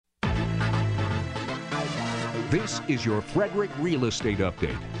This is your Frederick Real Estate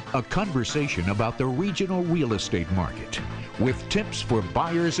Update, a conversation about the regional real estate market with tips for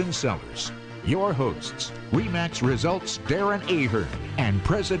buyers and sellers. Your hosts, RE/MAX Results Darren Ahern and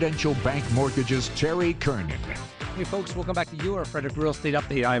Presidential Bank Mortgages Terry Kernan. Hey folks, welcome back to your Frederick Real Estate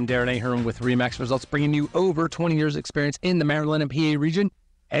Update. I am Darren Ahern with RE/MAX Results, bringing you over 20 years experience in the Maryland and PA region.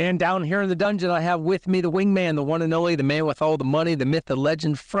 And down here in the dungeon, I have with me the wingman, the one and only, the man with all the money, the myth, the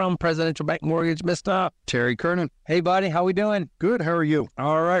legend from Presidential Bank Mortgage, Mr. Terry Kernan. Hey, buddy, how we doing? Good. How are you?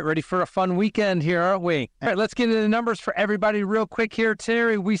 All right, ready for a fun weekend here, aren't we? All right, let's get into the numbers for everybody real quick here,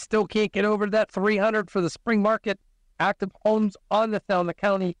 Terry. We still can't get over that 300 for the spring market. Active homes on the sale in the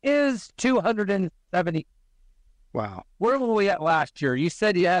county is 270. Wow. Where were we at last year? You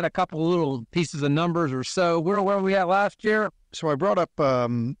said you had a couple little pieces of numbers or so. Where were we at last year? So I brought up, our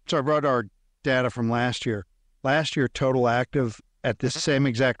data from last year. Last year, total active at this same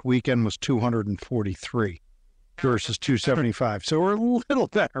exact weekend was 243 versus 275. So we're a little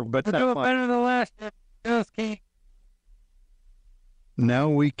better, but we're doing better than last year. Just can't. No,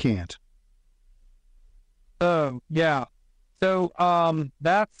 we can't. Yeah. So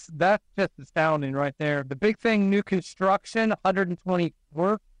that's just astounding right there. The big thing, new construction,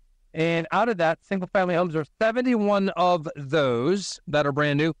 124. And out of that, single-family homes are 71 of those that are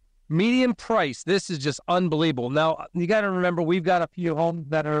brand new. Median price, this is just unbelievable. Now, you got to remember, we've got a few homes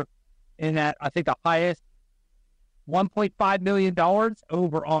that are in that, I think the highest, $1.5 million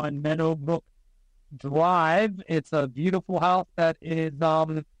over on Meadowbrook Drive. It's a beautiful house that is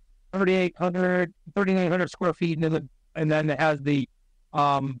 3,800 square feet, and then it has the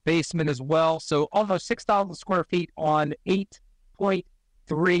basement as well. So almost 6,000 square feet on 8.3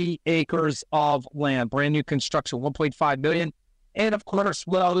 acres of land, brand new construction, 1.5 million. And of course,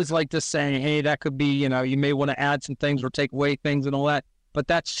 we always like to say, hey, that could be, you may want to add some things or take away things and all that, but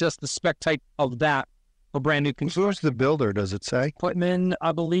that's just the spec type of that for brand new construction. Who's the builder, does it say? Putman,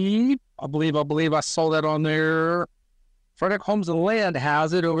 I believe I saw that on there. Frederick Homes and Land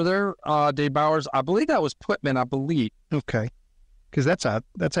has it over there. Dave Bowers, I believe that was Putman, I believe. Okay. Because that's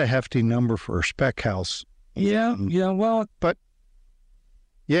a hefty number for a spec house. Yeah, well, but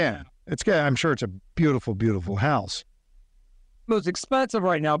yeah, I'm sure it's a beautiful, beautiful house. Most expensive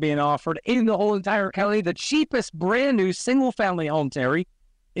right now being offered in the whole entire county. The cheapest brand new single family home, Terry,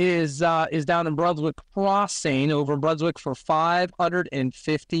 is down in Brunswick Crossing over in Brunswick for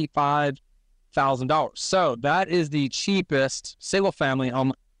 $555,000. So that is the cheapest single family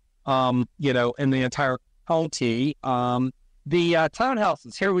home, in the entire county. The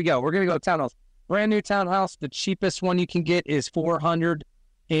townhouses, here we go. We're going to go townhouse. Brand new townhouse. The cheapest one you can get is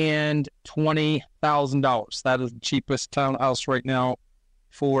 $420,000. That is the cheapest townhouse right now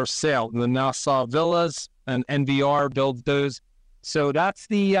for sale. The Nassau Villas and NVR builds those. So that's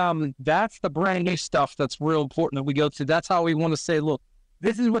the brand new stuff that's real important that we go to. That's how we want to say, look,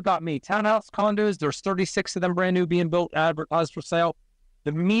 this is what got me. Townhouse condos, there's 36 of them brand new being built, advertised for sale.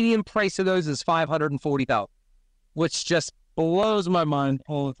 The median price of those is $540,000, which just blows my mind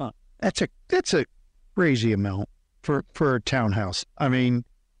all the time. That's a crazy amount for a townhouse. I mean,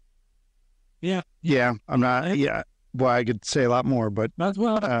 yeah. I'm not. Yeah. Well, I could say a lot more, but that's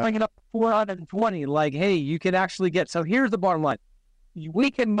well. Bring it up to 420. Like, hey, you can actually get. So here's the bottom line: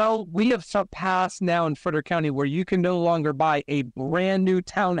 we have surpassed now in Frederick County where you can no longer buy a brand new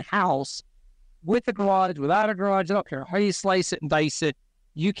townhouse with a garage, without a garage. I don't care how you slice it and dice it.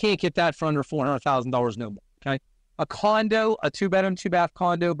 You can't get that for under $400,000 no more. Okay, a condo, a 2-bedroom, 2-bath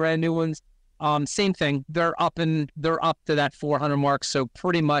condo, brand new ones. Same thing. They're up to that 400 mark. So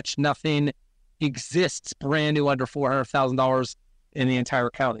pretty much nothing exists brand new under $400,000 in the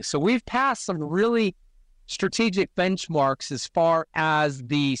entire county. So we've passed some really strategic benchmarks as far as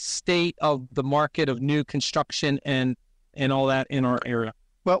the state of the market of new construction and all that in our area.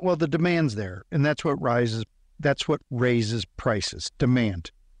 Well, the demand's there, and that's what raises prices. Demand.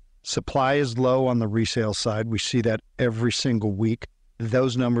 Supply is low on the resale side. We see that every single week.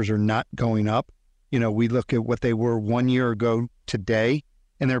 Those numbers are not going up. We look at what they were 1 year ago today,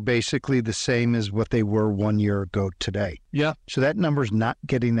 and they're basically the same as what they were 1 year ago today. Yeah. So that number's not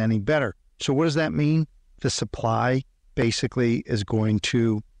getting any better. So what does that mean? The supply basically is going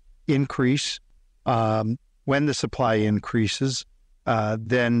to increase. When the supply increases,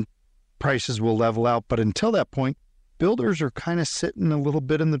 then prices will level out. But until that point, builders are kind of sitting a little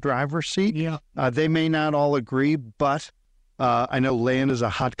bit in the driver's seat. Yeah. They may not all agree, but I know land is a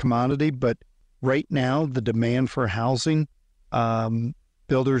hot commodity. But right now, the demand for housing,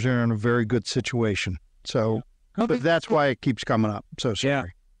 builders are in a very good situation. So, but that's why it keeps coming up. So sorry. Yeah.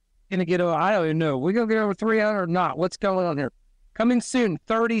 Gonna get over, I don't even know. We're gonna get over 300 or not. What's going on here? Coming soon,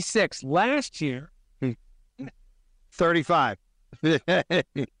 36. Last year, 35.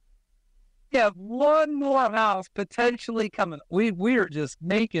 Yeah, one more house potentially coming. We are just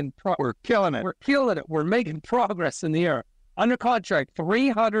making We're killing it. We're killing it. We're making progress in the air. Under contract,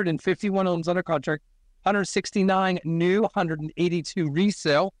 351 homes under contract, 169 new, 182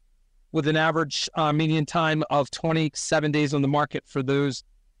 resale, with an average median time of 27 days on the market for those.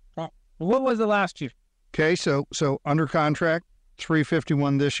 What was it last year? Okay, so under contract,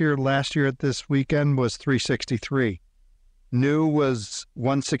 351 this year. Last year at this weekend was 363. New was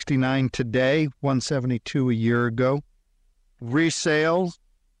 169 today, 172 a year ago. Resale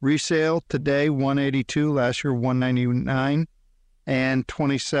today, 182. Last year, 199. And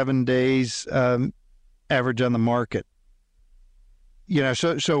 27 days average on the market. You know,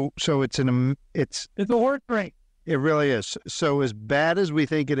 so it's a horse race. It really is. So as bad as we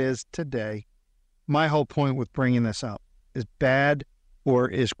think it is today, my whole point with bringing this up, as bad or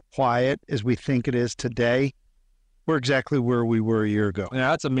as quiet as we think it is today, we're exactly where we were a year ago.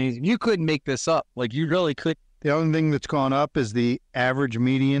 Yeah, that's amazing. You couldn't make this up. Like, you really could. The only thing that's gone up is the average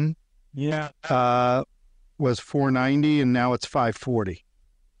median. Yeah. Was 490, and now it's 540.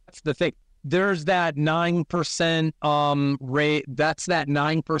 That's the thing. There's that 9% rate. That's that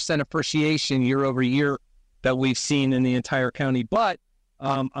 9% appreciation year over year that we've seen in the entire county. But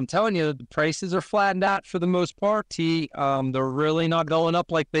I'm telling you, the prices are flattened out for the most part. They're really not going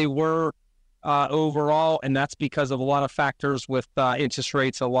up like they were overall, and that's because of a lot of factors with interest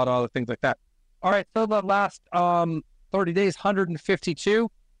rates, a lot of other things like that. All right, so the last 30 days, 152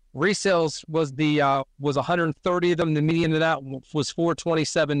 resales was 130 of them. The median of that was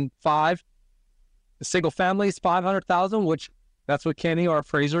 427.5. The single families 500,000, which that's what Kenny, our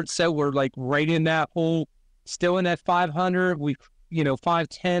appraiser, said. We're like right in that whole, still in that 500. We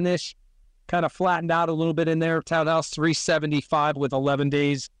 510-ish, kind of flattened out a little bit in there. Townhouse 375 with 11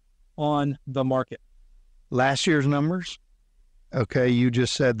 days on the market. Last year's numbers, okay, you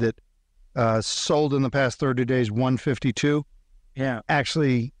just said that sold in the past 30 days 152. Yeah.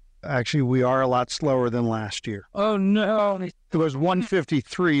 Actually, we are a lot slower than last year. Oh, no. It was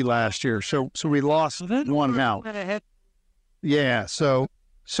 153 last year, so we lost one out. Yeah, so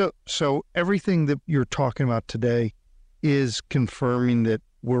everything that you're talking about today is confirming that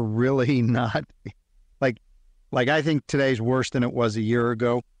we're really not, like I think today's worse than it was a year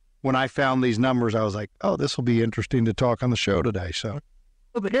ago. When I found these numbers, I was like, oh, this will be interesting to talk on the show today. So,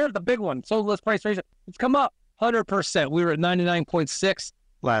 but here's the big one. Sold list price ratio. It's come up 100%. We were at 99.6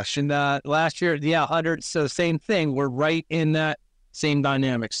 last year. Yeah, 100. So same thing. We're right in that same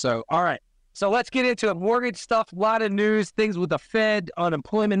dynamic. So, all right. So let's get into it. Mortgage stuff, a lot of news, things with the Fed,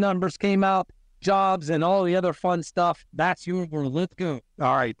 unemployment numbers came out, jobs, and all the other fun stuff. That's your world. Let's go.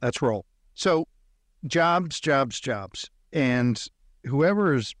 All right, let's roll. So jobs. And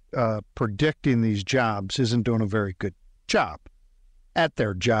whoever is predicting these jobs isn't doing a very good job at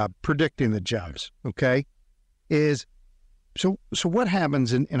their job, predicting the jobs, okay? So what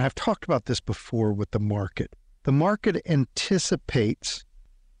happens, and I've talked about this before with the market. The market anticipates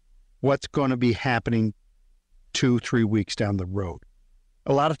what's going to be happening 2-3 weeks down the road.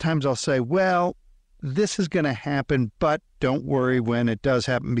 A lot of times I'll say, well, this is going to happen, but don't worry when it does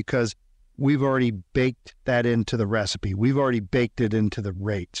happen because we've already baked that into the recipe. We've already baked it into the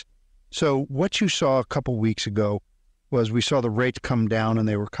rates. So what you saw a couple weeks ago was we saw the rates come down, and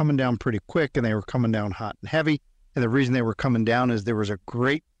they were coming down pretty quick, and they were coming down hot and heavy. And the reason they were coming down is there was a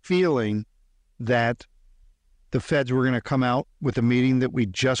great feeling that the feds were going to come out with a meeting that we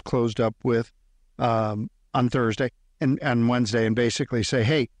just closed up with on Thursday and on Wednesday and basically say,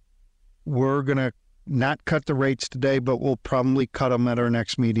 hey, we're going to not cut the rates today, but we'll probably cut them at our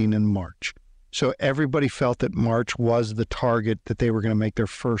next meeting in March. So everybody felt that March was the target, that they were going to make their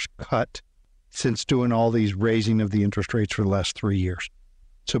first cut since doing all these raising of the interest rates for the last 3 years.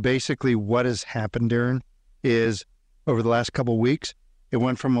 So basically what has happened, Darren, is over the last couple of weeks, it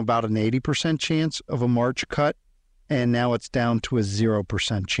went from about an 80% chance of a March cut, and now it's down to a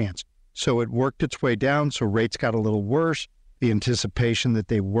 0% chance. So it worked its way down, so rates got a little worse. The anticipation that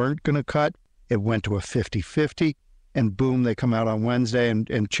they weren't going to cut, it went to a 50-50, and boom, they come out on Wednesday,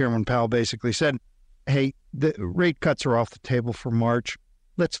 and Chairman Powell basically said, hey, the rate cuts are off the table for March.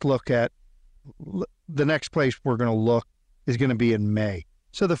 Let's look at the next place we're going to look is going to be in May.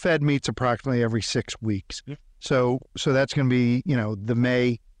 So the Fed meets approximately every 6 weeks. Yep. So that's going to be, the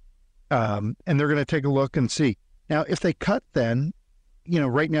May, and they're going to take a look and see. Now, if they cut then,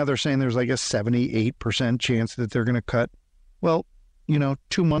 right now they're saying there's like a 78% chance that they're going to cut. Well,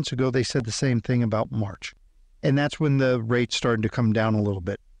 2 months ago, they said the same thing about March. And that's when the rates started to come down a little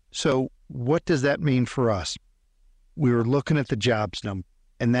bit. So what does that mean for us? We were looking at the jobs number,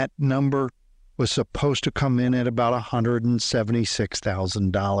 and that number was supposed to come in at about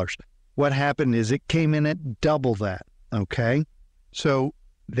 $176,000. What happened is it came in at double that, okay? So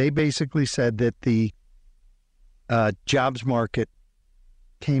they basically said that the jobs market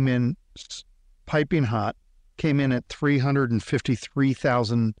came in piping hot, came in at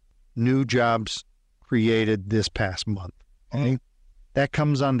 353,000 new jobs created this past month. Okay? That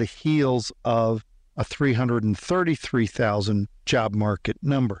comes on the heels of a 333,000 job market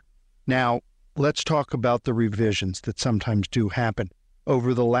number. Now, let's talk about the revisions that sometimes do happen.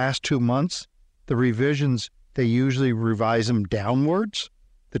 Over the last 2 months, the revisions, they usually revise them downwards.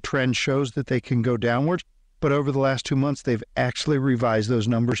 The trend shows that they can go downwards. But over the last 2 months, they've actually revised those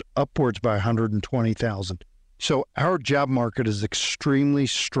numbers upwards by 120,000. So our job market is extremely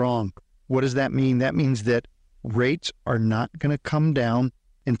strong. What does that mean? That means that rates are not going to come down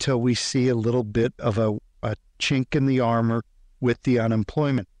until we see a little bit of a chink in the armor with the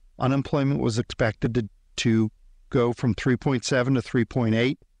unemployment. Unemployment was expected to go from 3.7 to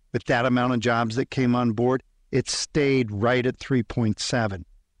 3.8. With that amount of jobs that came on board, it stayed right at 3.7.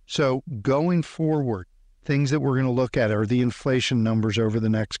 So going forward, things that we're going to look at are the inflation numbers over the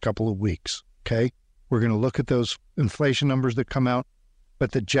next couple of weeks, okay? We're going to look at those inflation numbers that come out,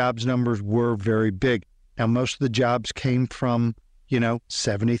 but the jobs numbers were very big. Now, most of the jobs came from,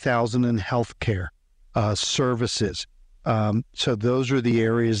 70,000 in healthcare, services. So those are the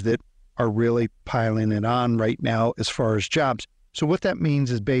areas that are really piling it on right now as far as jobs. So what that means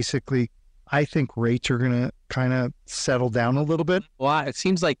is basically, I think rates are going to kind of settle down a little bit. Well, it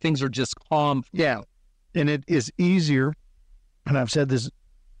seems like things are just calm. Yeah. And it is easier, and I've said this,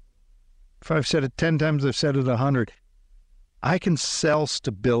 if I've said it 10 times, I've said it 100. I can sell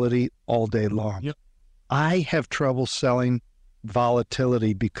stability all day long. Yep. I have trouble selling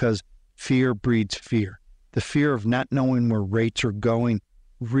volatility because fear breeds fear. The fear of not knowing where rates are going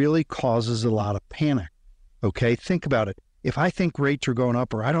really causes a lot of panic. Okay, think about it. If I think rates are going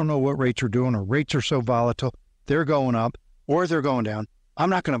up, or I don't know what rates are doing, or rates are so volatile, they're going up or they're going down,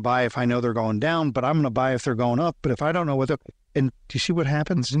 I'm not going to buy if I know they're going down, but I'm going to buy if they're going up. But if I don't know what they're, and do you see what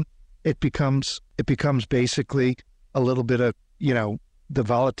happens? It becomes basically a little bit of, the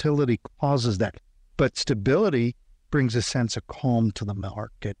volatility causes that. But stability brings a sense of calm to the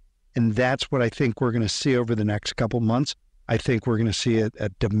market. And that's what I think we're going to see over the next couple months. I think we're going to see a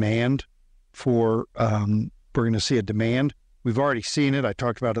demand for, we're going to see a demand. We've already seen it. I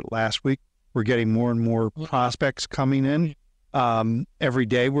talked about it last week. We're getting more and more prospects coming in. Every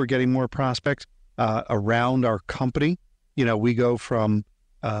day we're getting more prospects around our company. We go from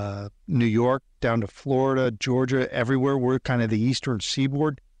New York down to Florida, Georgia, everywhere. We're kind of the eastern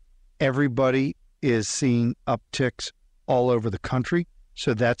seaboard. Everybody is seeing upticks all over the country.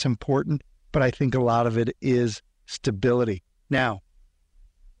 So that's important. But I think a lot of it is stability. Now,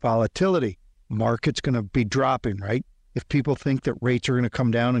 volatility, market's going to be dropping, right? If people think that rates are going to come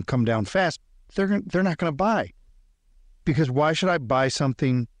down and come down fast, they're not going to buy. Because why should I buy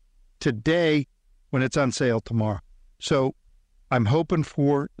something today when it's on sale tomorrow? So I'm hoping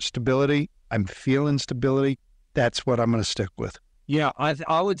for stability. I'm feeling stability. That's what I'm going to stick with. Yeah,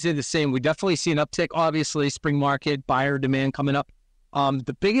 I would say the same. We definitely see an uptick, obviously, spring market, buyer demand coming up.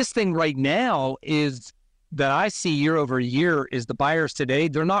 The biggest thing right now is that I see year over year is the buyers today,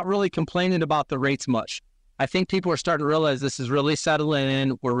 they're not really complaining about the rates much. I think people are starting to realize this is really settling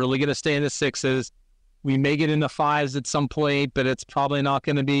in. We're really going to stay in the sixes. We may get into fives at some point, but it's probably not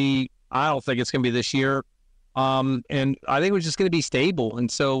going to be, I don't think it's going to be this year. And I think it's just going to be stable.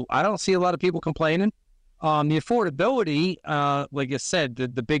 And so I don't see a lot of people complaining. The affordability, like I said,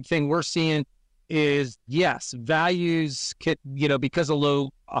 the big thing we're seeing is, yes, values, because of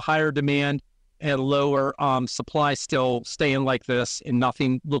a higher demand and lower supply still staying like this, and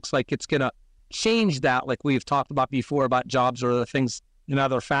nothing looks like it's going to change that, like we've talked about before about jobs or other things and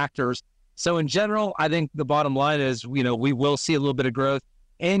other factors. So in general, I think the bottom line is, we will see a little bit of growth.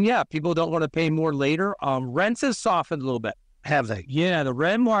 And yeah, people don't want to pay more later. Rents have softened a little bit. Have they? Yeah, the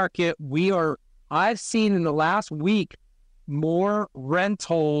rent market, I've seen in the last week more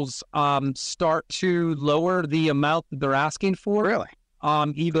rentals start to lower the amount that they're asking for. Really?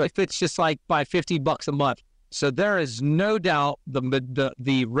 Even if it's just like by $50 a month. So there is no doubt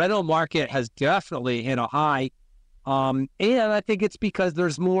the rental market has definitely hit a high. And I think it's because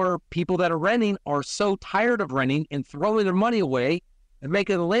there's more people that are renting are so tired of renting and throwing their money away and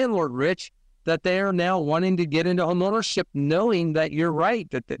making the landlord rich that they are now wanting to get into homeownership, knowing that you're right,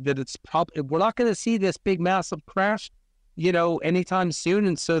 that it's probably, we're not going to see this big massive crash, anytime soon.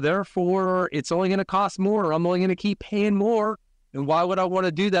 And so therefore it's only going to cost more. I'm only going to keep paying more. And why would I want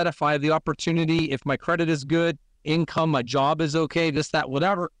to do that if I have the opportunity, if my credit is good, income, my job is okay, this, that,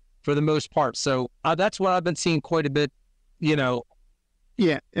 whatever. for the most part. So that's what I've been seeing quite a bit, you know.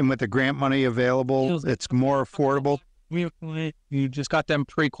 Yeah, and with the grant money available, it's more affordable. You just got them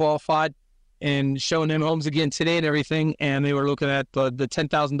pre-qualified and showing them homes again today and everything, and they were looking at the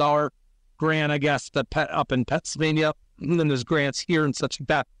 $10,000 grant, I guess, up in Pennsylvania, and then there's grants here and such like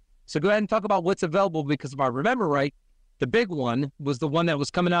that. So go ahead and talk about what's available, because if I remember right, the big one was the one that was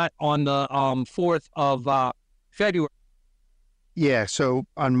coming out on the 4th of February. Yeah, so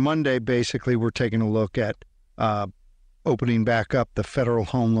on Monday, basically, we're taking a look at opening back up the Federal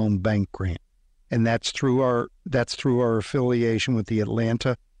Home Loan Bank grant, and that's through our affiliation with the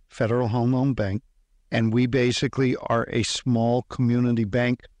Atlanta Federal Home Loan Bank, and we basically are a small community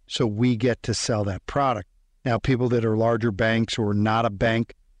bank, so we get to sell that product. Now, people that are larger banks or not a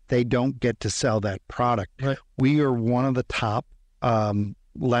bank, they don't get to sell that product. Right. We are one of the top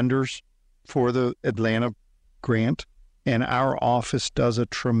lenders for the Atlanta grant, and our office does a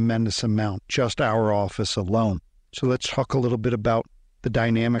tremendous amount, just our office alone. So let's talk a little bit about the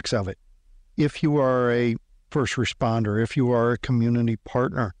dynamics of it. If you are a first responder, if you are a community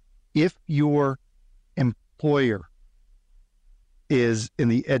partner, if your employer is in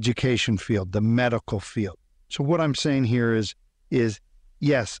the education field, the medical field. So what I'm saying here is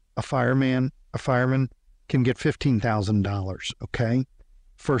yes, a fireman can get $15,000, okay?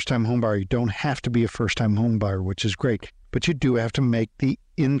 First-time home buyer, you don't have to be a first-time home buyer, which is great, but you do have to make the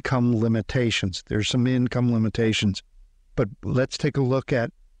income limitations. There's some income limitations, but let's take a look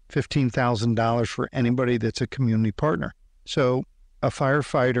at $15,000 for anybody that's a community partner. So a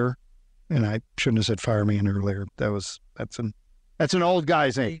firefighter, and I shouldn't have said fireman earlier. That's an old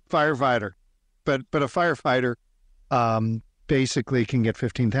guy's name, firefighter. But a firefighter basically can get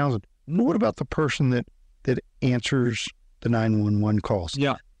 $15,000. What about the person that answers the 911 calls?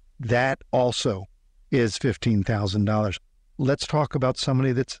 Yeah, that also is $15,000. Let's talk about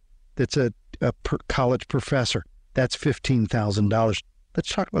somebody that's a college professor. That's $15,000. Let's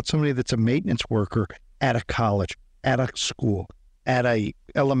talk about somebody that's a maintenance worker at a college, at a school, at a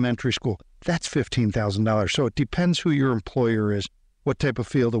elementary school. That's $15,000. So it depends who your employer is, what type of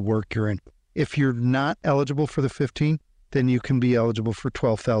field of work you're in. If you're not eligible for the 15, then you can be eligible for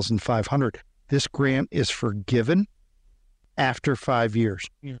 $12,500. This grant is forgiven after 5 years.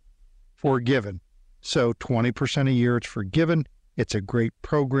 Yeah. Forgiven. So 20% a year, it's forgiven. It's a great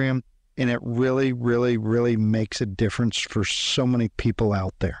program, and it really, really, really makes a difference for so many people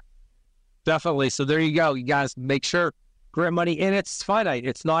out there. Definitely. So there you go. You guys make sure grant money, and it's finite.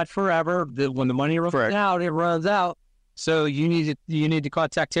 It's not forever. When the money runs out, it runs out. So you need to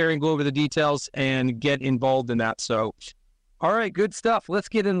contact Terry and go over the details and get involved in that. So, all right, good stuff. Let's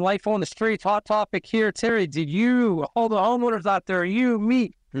get in life on the streets. Hot topic here. Terry, did you, all the homeowners out there, you,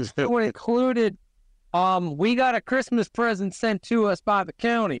 me, included, we got a Christmas present sent to us by the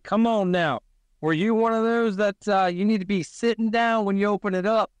county. Come on now. Were you one of those that you need to be sitting down when you open it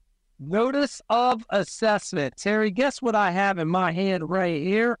up? Notice of assessment. Terry, guess what I have in my hand right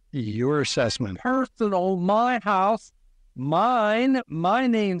here? Your assessment. Personal, my house, mine, my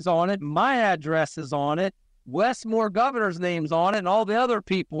name's on it, my address is on it, Westmore governor's name's on it, and all the other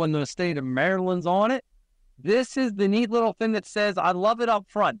people in the state of Maryland's on it. This is the neat little thing that says, I love it up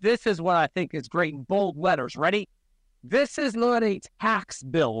front. This is what I think is great in bold letters. Ready? This is not a tax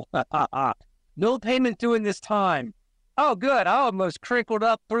bill. No payment due in this time. Oh, good. I almost crinkled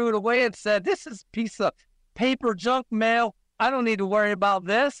up, threw it away, and said, this is a piece of paper junk mail. I don't need to worry about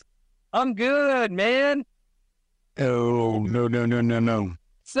this. I'm good, man. Oh, no.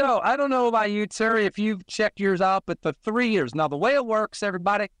 So I don't know about you, Terry, if you've checked yours out, but the 3 years. Now, the way it works,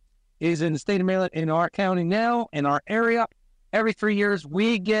 everybody, is in the state of Maryland, in our county now, in our area, every 3 years,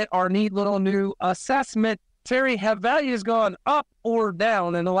 we get our neat little new assessment. Terry, have values gone up or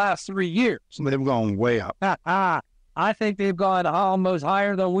down in the last 3 years? They've gone way up. I think they've gone almost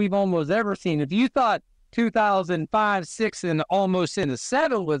higher than we've almost ever seen. If you thought 2005, 6, and almost into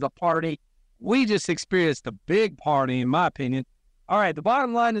 7 was a party, we just experienced a big party, in my opinion. All right, the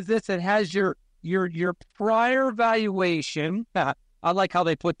bottom line is this. It has your prior valuation. I like how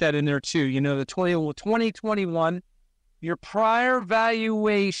they put that in there, too. You know, the 2021, your prior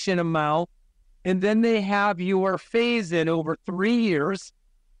valuation amount, and then they have your phase-in over 3 years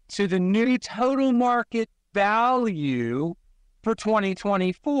to the new total market value for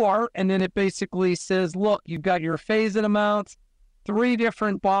 2024, and then it basically says, look, you've got your phase-in amounts, 3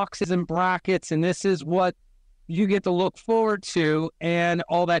 different boxes and brackets, and this is what you get to look forward to and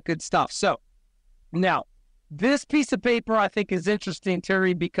all that good stuff. So now, this piece of paper I think is interesting,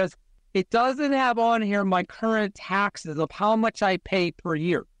 Terry, because it doesn't have on here my current taxes of how much I pay per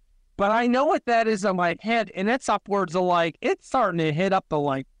year, But I know what that is in my head, and it's upwards of like, it's starting to hit up to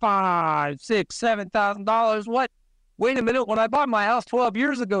like $5,000, $6,000, $7,000. What? Wait a minute. When I bought my house 12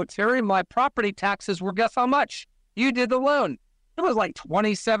 years ago, Terry, my property taxes were, guess how much? You did the loan. It was like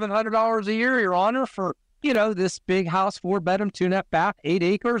 $2,700 a year, Your Honor, for, this big house, 4-bedroom, 2.5 bath, 8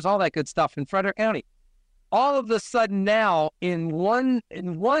 acres, all that good stuff in Frederick County. All of a sudden now, in one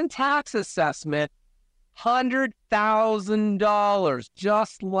tax assessment, $100,000,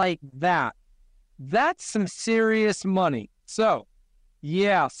 just like that. That's some serious money. So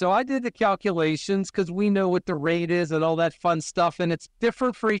I did the calculations because we know what the rate is and all that fun stuff, and it's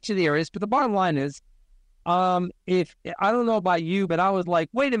different for each of the areas. But the bottom line is, if I don't know about you, but I was like,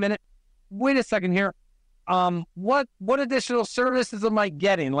 wait a second here. What additional services am I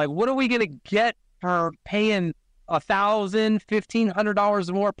getting? Like, what are we going to get for paying $1,000,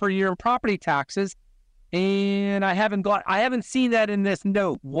 $1,500 more per year in property taxes? And I haven't seen that in this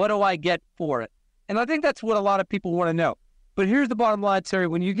note. What do I get for it? And I think that's what a lot of people want to know. But here's the bottom line, Terry.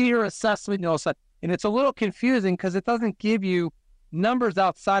 When you get your assessment, and it's a little confusing because it doesn't give you numbers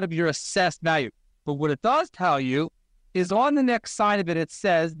outside of your assessed value. But what it does tell you is on the next side of it, it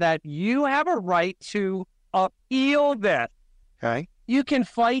says that you have a right to appeal this. Okay. You can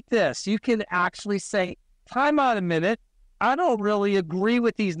fight this. You can actually say, time out a minute. I don't really agree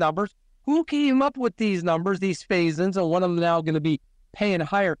with these numbers. Who came up with these numbers, these phase-ins, and one of them now going to be paying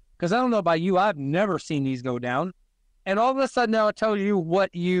higher? Because I don't know about you, I've never seen these go down. And all of a sudden now it tells you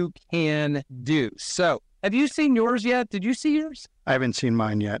what you can do. So, have you seen yours yet? Did you see yours? I haven't seen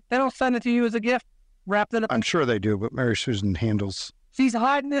mine yet. They don't send it to you as a gift, wrapped it up? I'm sure they do, but Mary Susan handles. She's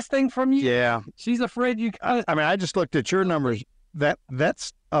hiding this thing from you? Yeah. She's afraid you... I just looked at your numbers.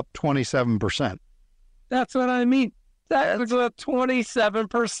 That's up 27%. That's what I mean. That's up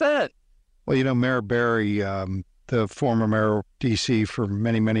 27%. Well, Mayor Barry, the former mayor of D.C. for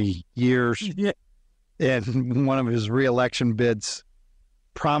many, many years, yeah. And one of his reelection bids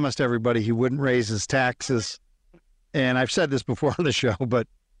promised everybody he wouldn't raise his taxes. And I've said this before on the show, but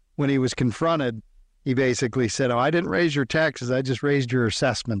when he was confronted, he basically said, I didn't raise your taxes. I just raised your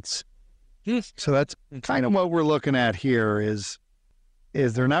assessments. Yes. So that's kind of what we're looking at here is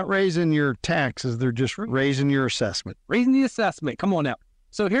they're not raising your taxes. They're just raising your assessment. Raising the assessment. Come on now.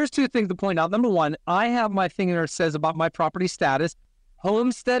 So here's two things to point out. Number one, I have my thing there that says about my property status,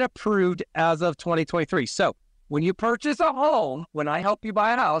 homestead approved as of 2023. So when you purchase a home, when I help you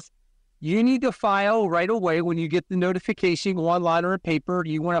buy a house, you need to file right away when you get the notification, go online or in paper,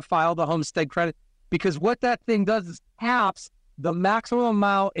 you want to file the homestead credit, because what that thing does is caps the maximum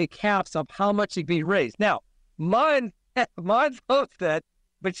amount it caps of how much it can be raised. Now, mine's homestead,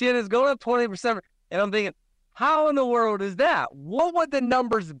 but shit is going up 20%. And I'm thinking, how in the world is that? What would the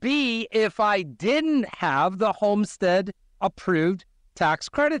numbers be if I didn't have the homestead approved tax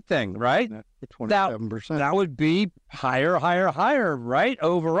credit thing, right? 27%. That would be higher, right?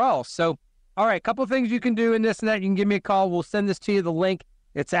 Overall. So, all right, a couple of things you can do in this and that. You can give me a call. We'll send this to you, the link.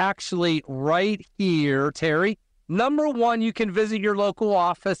 It's actually right here, Terry. Number one, you can visit your local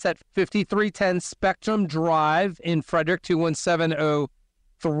office at 5310 Spectrum Drive in Frederick,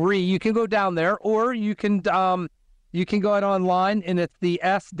 21703. You can go down there, or you can go out online, and it's the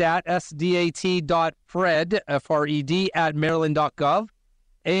sdat.fred, F-R-E-D, at maryland.gov.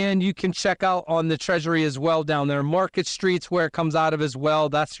 And you can check out on the Treasury as well down there. Market Street's where it comes out of as well.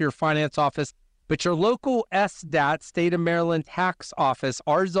 That's your finance office. But your local SDAT, State of Maryland Tax Office,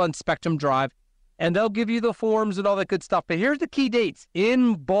 ours is on Spectrum Drive, and they'll give you the forms and all that good stuff. But here's the key dates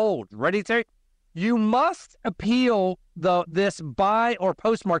in bold. Ready, Terry? You must appeal this by or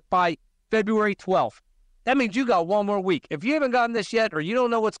postmark by February 12th. That means you got one more week. If you haven't gotten this yet or you don't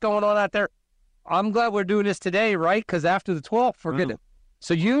know what's going on out there, I'm glad we're doing this today, right? Because after the 12th, forget it.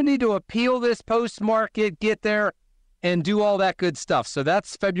 So you need to appeal this, postmark it, get there, and do all that good stuff. So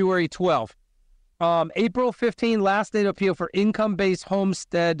that's February 12th. April 15, last day to appeal for income-based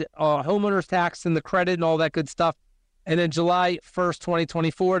homestead, homeowner's tax and the credit and all that good stuff. And then July 1st,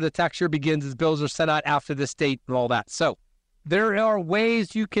 2024, the tax year begins as bills are sent out after this date and all that. So there are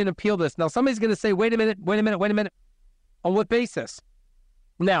ways you can appeal this. Now, somebody's going to say, wait a minute. On what basis?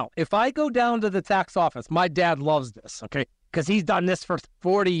 Now, if I go down to the tax office, my dad loves this, okay? Because he's done this for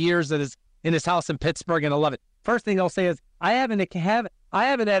 40 years in his house in Pittsburgh, and I love it. First thing they'll say is, I haven't had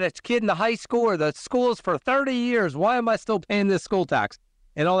a kid in the high school or the schools for 30 years. Why am I still paying this school tax?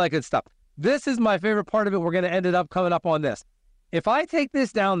 And all that good stuff. This is my favorite part of it. We're going to end it up coming up on this. If I take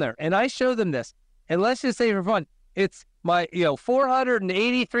this down there and I show them this, and let's just say for fun, it's my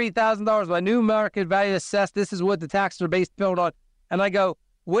 $483,000, my new market value assessed. This is what the taxes are based built on. And I go,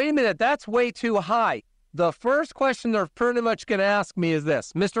 wait a minute, that's way too high. the first question they're pretty much going to ask me is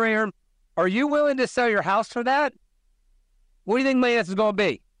this: Mr. Ahern, are you willing to sell your house for that? What do you think my answer is going to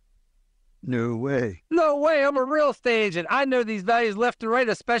be? No way. No way. I'm a real estate agent. I know these values left and right,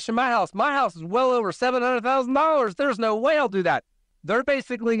 especially my house. My house is well over $700,000. There's no way I'll do that. They're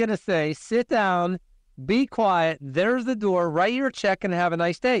basically going to say, sit down, be quiet. There's the door. Write your check and have a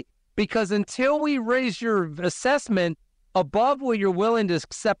nice day. Because until we raise your assessment above what you're willing to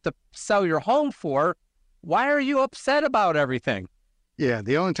accept to sell your home for, why are you upset about everything? Yeah,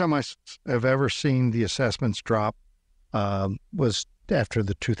 the only time I've ever seen the assessments drop was after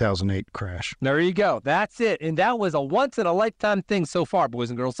the 2008 crash. There you go. That's it. And that was a once-in-a-lifetime thing so far, boys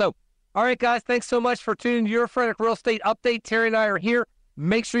and girls. So, all right, guys, thanks so much for tuning to your Frederick Real Estate Update. Terry and I are here.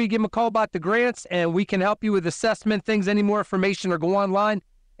 Make sure you give them a call about the grants, and we can help you with assessment things. Any more information, or go online.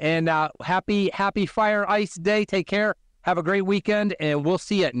 And happy Fire Ice Day. Take care. Have a great weekend, and we'll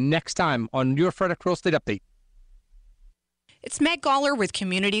see you next time on your Frederick Real Estate Update. It's Meg Galler with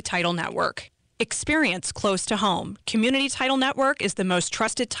Community Title Network. Experience close to home. Community Title Network is the most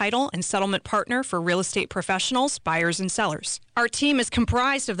trusted title and settlement partner for real estate professionals, buyers, and sellers. Our team is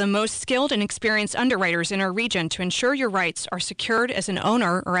comprised of the most skilled and experienced underwriters in our region to ensure your rights are secured as an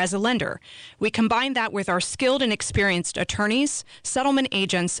owner or as a lender. We combine that with our skilled and experienced attorneys, settlement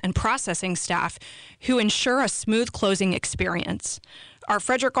agents, and processing staff who ensure a smooth closing experience. Our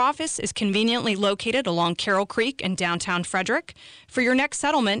Frederick office is conveniently located along Carroll Creek in downtown Frederick. For your next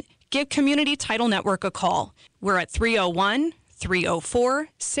settlement, give Community Title Network a call. We're at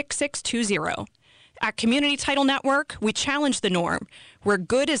 301-304-6620. At Community Title Network, we challenge the norm. Where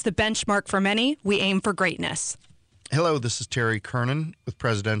good is the benchmark for many, we aim for greatness. Hello, this is Terry Kernan with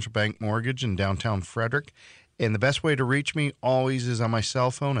Presidential Bank Mortgage in downtown Frederick. And the best way to reach me always is on my cell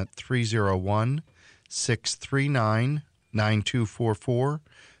phone at 301-639-9244.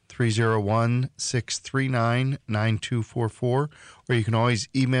 301-639-9244, or you can always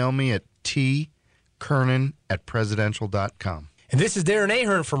email me at tkernan@presidential.com. And this is Darren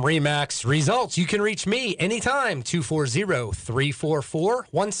Ahern from RE/MAX Results. You can reach me anytime,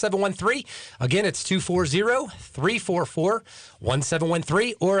 240-344-1713. Again, it's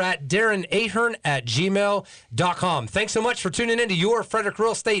 240-344-1713, or at darrenahern@gmail.com. Thanks so much for tuning in to your Frederick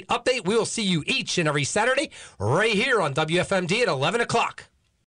Real Estate Update. We will see you each and every Saturday right here on WFMD at 11 o'clock.